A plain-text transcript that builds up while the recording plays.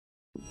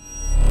Hey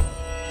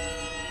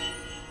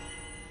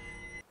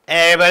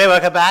everybody,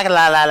 welcome back.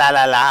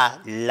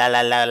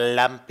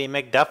 Lumpy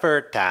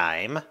McDuffer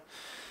time.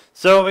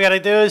 So what we gotta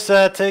do is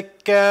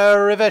take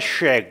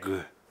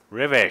Rivacheg.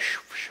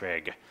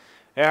 Rivacheg.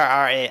 There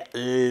are a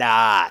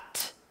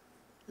lot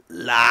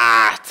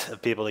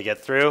of people to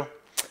get through.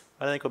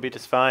 I think we'll be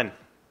just fine.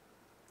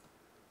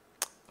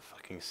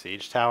 Fucking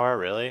siege tower,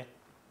 really?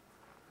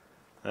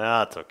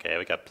 No, it's okay.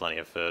 We got plenty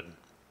of food. I'm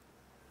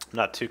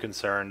not too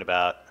concerned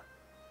about.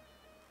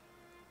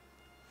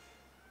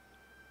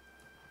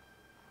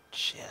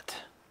 Shit.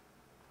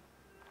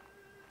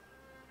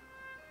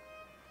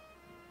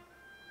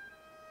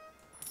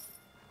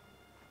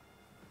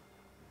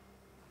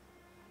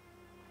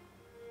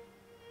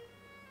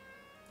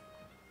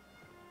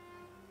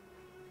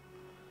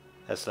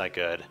 That's not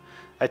good.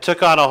 I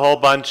took on a whole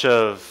bunch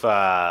of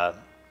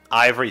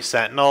ivory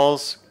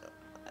sentinels,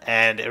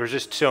 and there was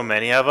just so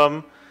many of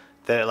them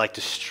that it like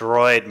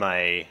destroyed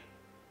my...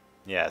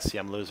 Yeah, see,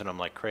 I'm losing them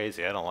like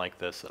crazy. I don't like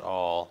this at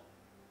all.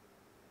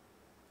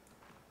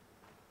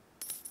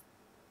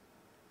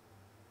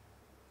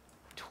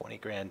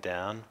 $20,000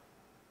 down.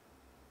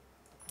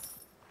 I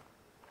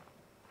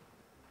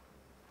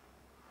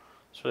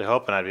was really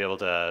hoping I'd be able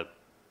to...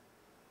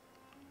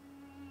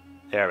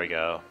 There we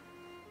go.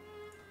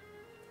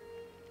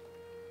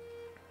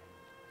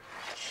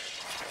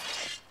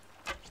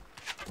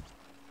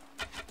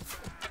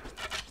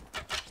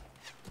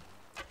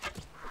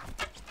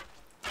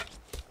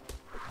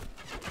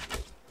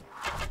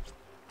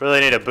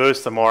 Really need to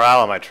boost the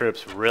morale of my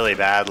troops really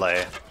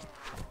badly.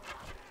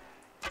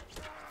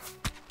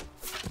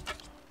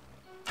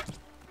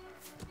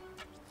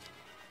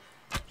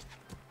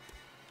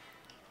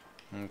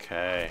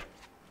 Okay.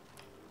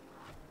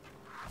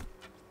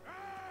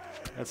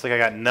 Looks like I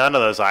got none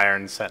of those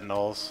iron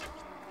sentinels.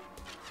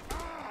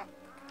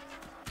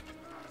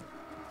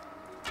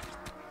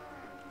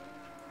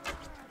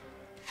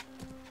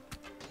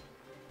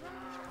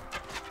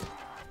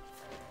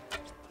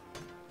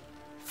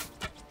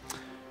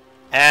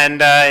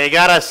 And you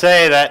gotta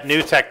say that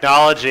new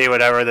technology,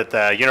 whatever, that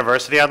the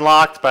university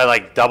unlocked by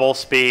like double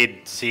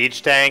speed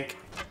siege tank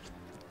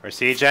or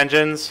siege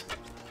engines,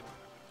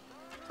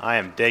 I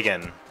am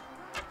digging.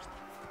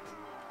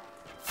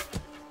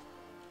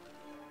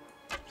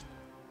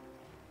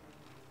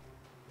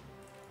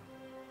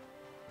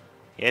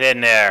 Get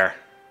in there.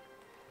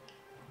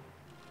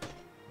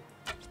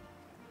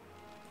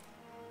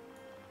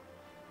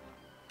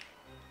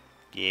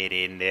 Get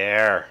in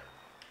there.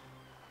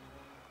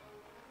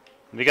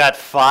 We got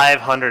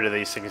 500 of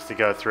these things to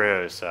go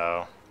through,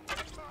 so...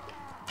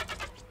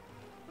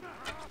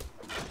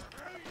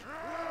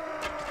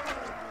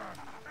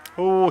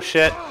 Oh,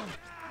 shit.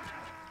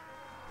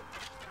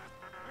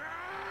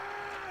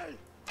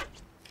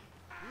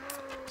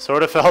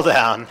 Sort of fell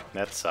down.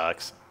 That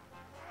sucks.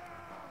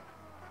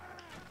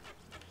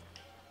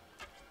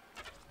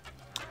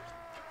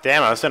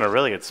 Damn, I was in a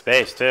really good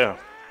space, too.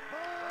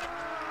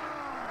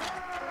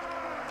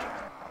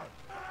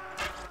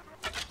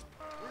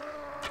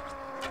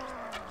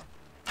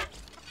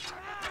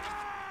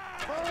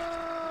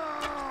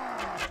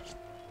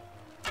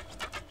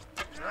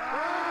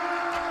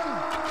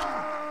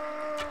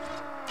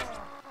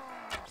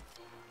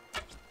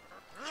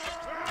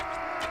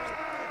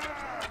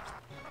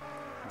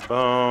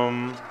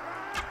 Boom.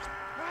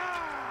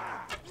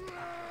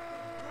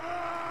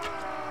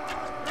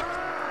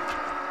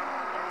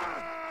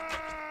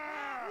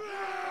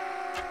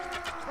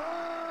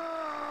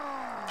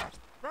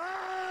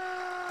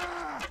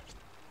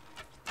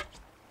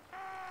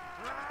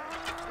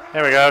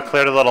 There we go,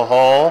 cleared a little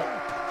hole.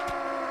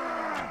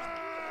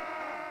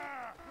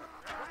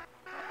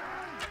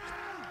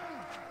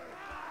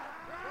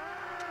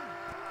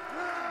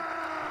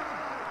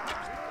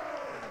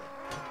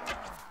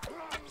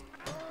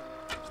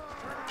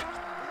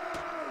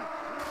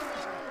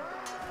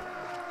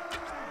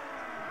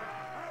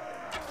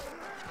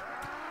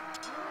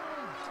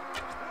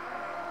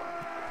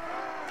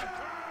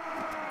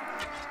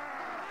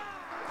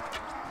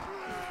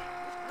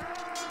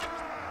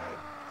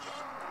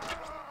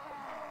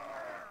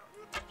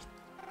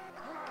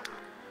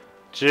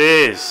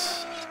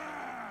 Jeez.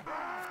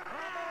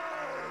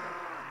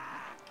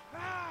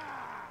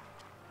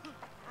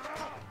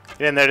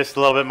 Get in there just a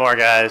little bit more,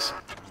 guys.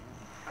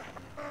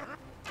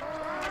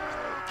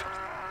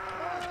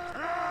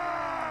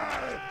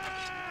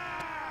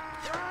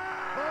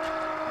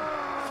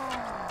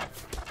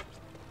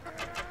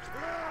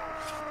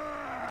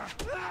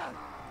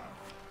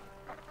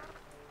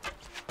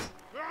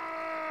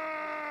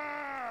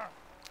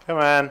 Come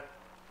on.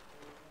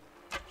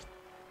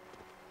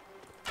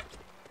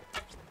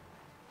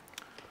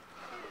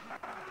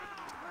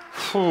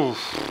 Whew.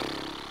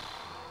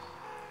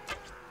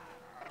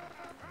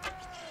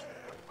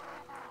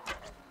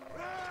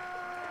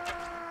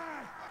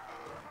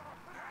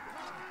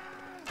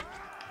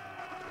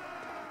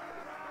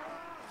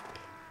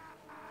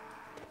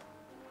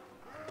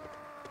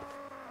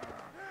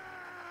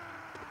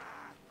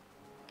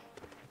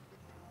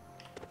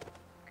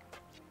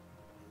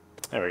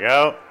 There we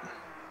go.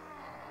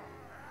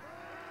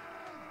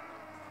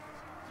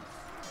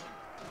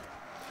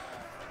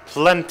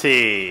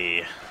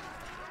 Plenty.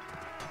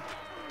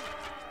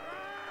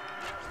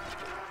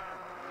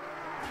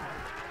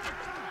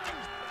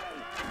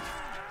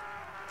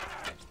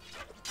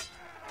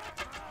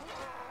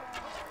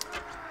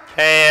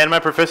 Hey, and my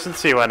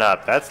proficiency went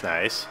up. That's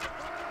nice.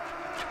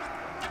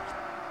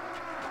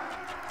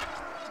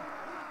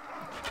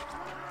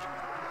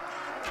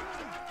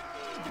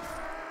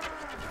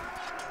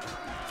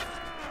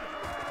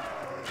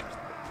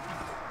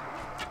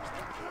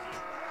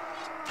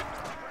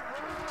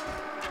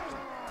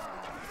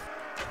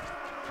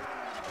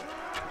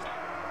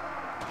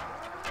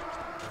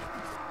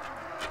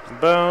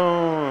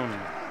 Boom.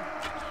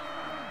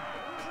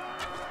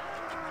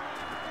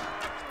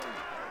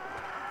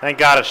 Thank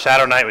God a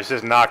Shadow Knight was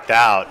just knocked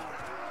out.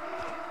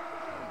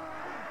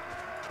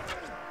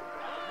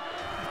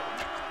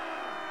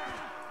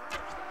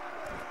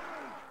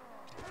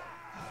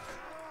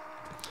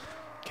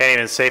 Can't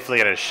even safely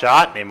get a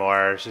shot anymore.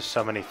 There's just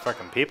so many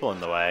fucking people in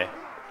the way.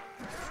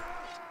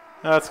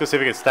 Now let's go see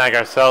if we can snag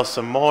ourselves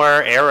some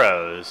more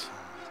arrows.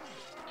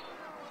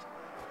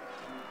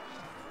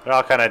 They're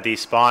all kind of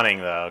despawning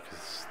though.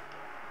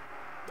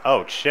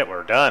 Oh shit,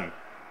 we're done.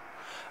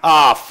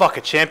 Ah, oh, fuck,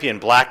 a champion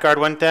blackguard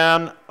went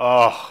down.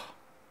 Oh.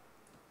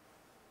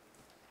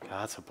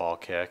 God, that's a ball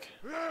kick.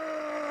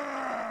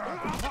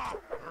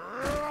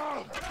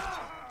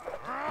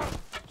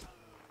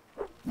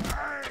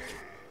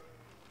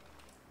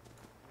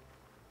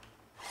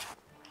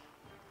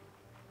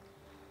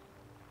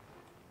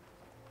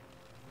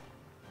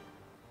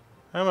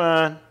 Come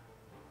on.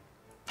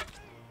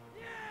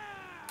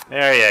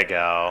 There you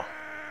go.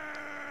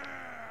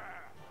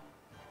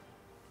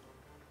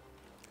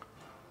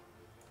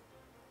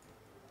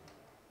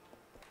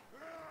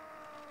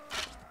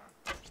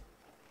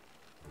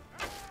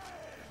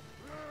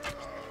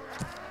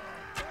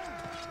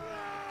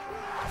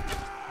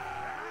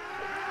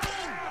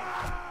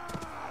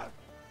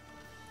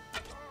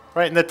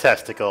 Right in the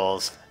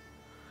testicles.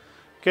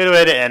 Good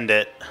way to end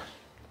it.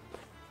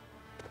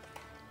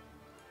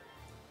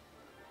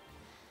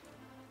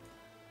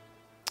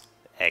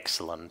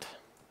 Excellent.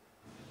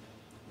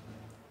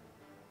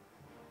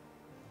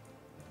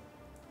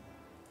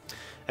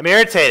 I'm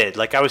irritated.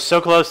 Like, I was so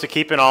close to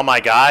keeping all my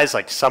guys,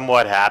 like,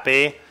 somewhat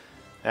happy.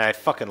 And I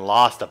fucking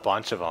lost a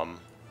bunch of them.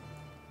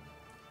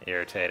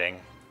 Irritating.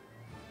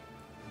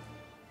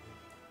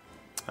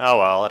 Oh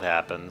well, it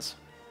happens.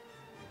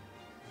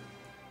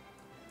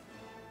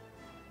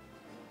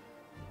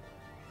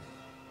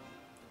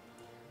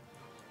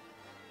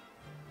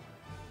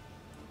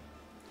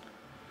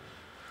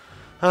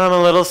 I'm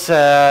a little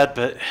sad,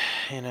 but,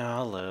 you know,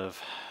 I'll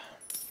live.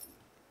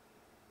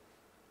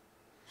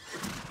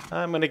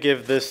 I'm going to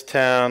give this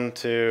town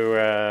to,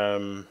 I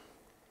don't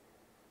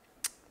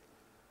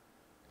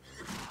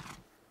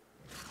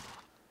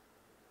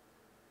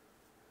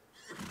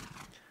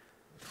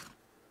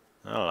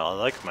know, I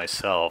like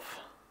myself.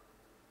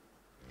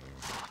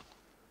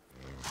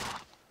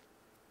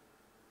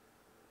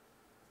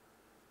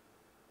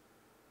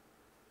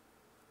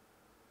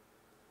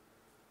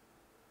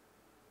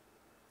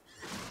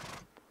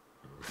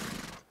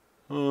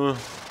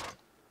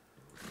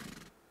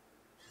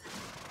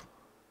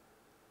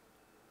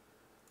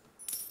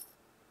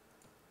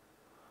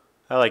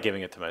 I like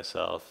giving it to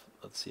myself.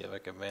 Let's see if I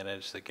can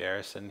manage the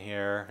garrison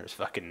here. There's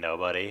fucking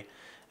nobody,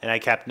 and I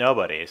kept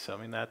nobody. So I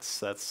mean,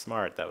 that's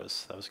smart. That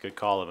was a good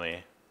call of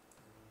me.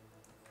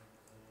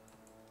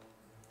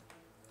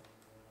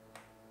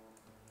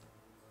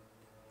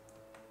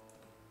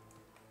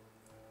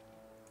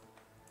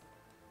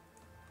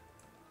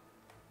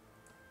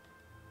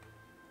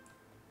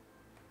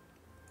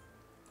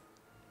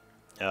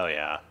 Oh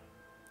yeah.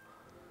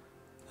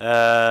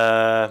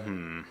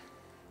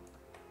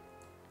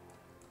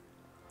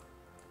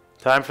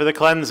 Time for the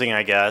cleansing,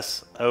 I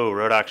guess. Oh,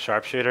 Rodok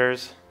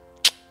sharpshooters.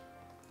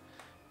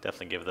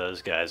 Definitely give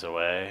those guys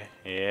away.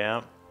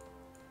 Yeah.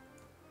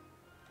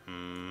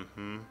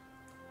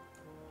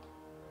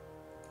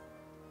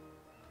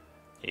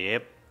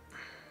 Yep.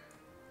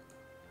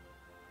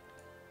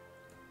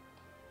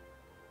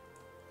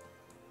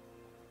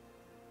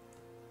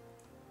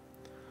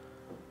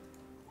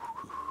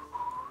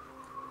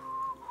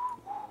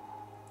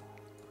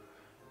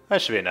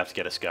 That should be enough to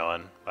get us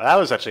going. Well, that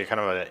was actually kind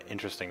of an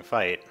interesting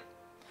fight.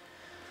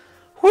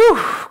 Whew,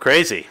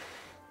 crazy.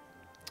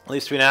 At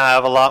least we now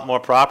have a lot more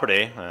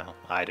property. Well,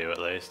 I do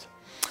at least.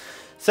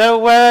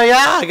 So,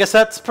 yeah, I guess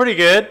that's pretty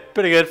good.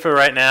 Pretty good for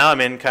right now. I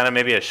mean, kind of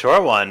maybe a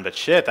short one, but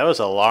shit, that was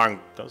a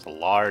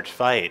large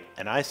fight.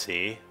 And I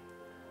see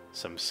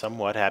some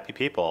somewhat happy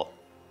people.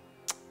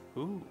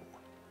 Ooh.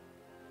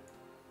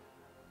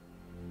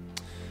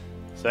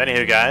 So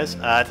anywho, guys,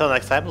 until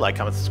next time, like,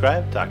 comment,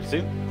 subscribe. Talk to you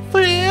soon.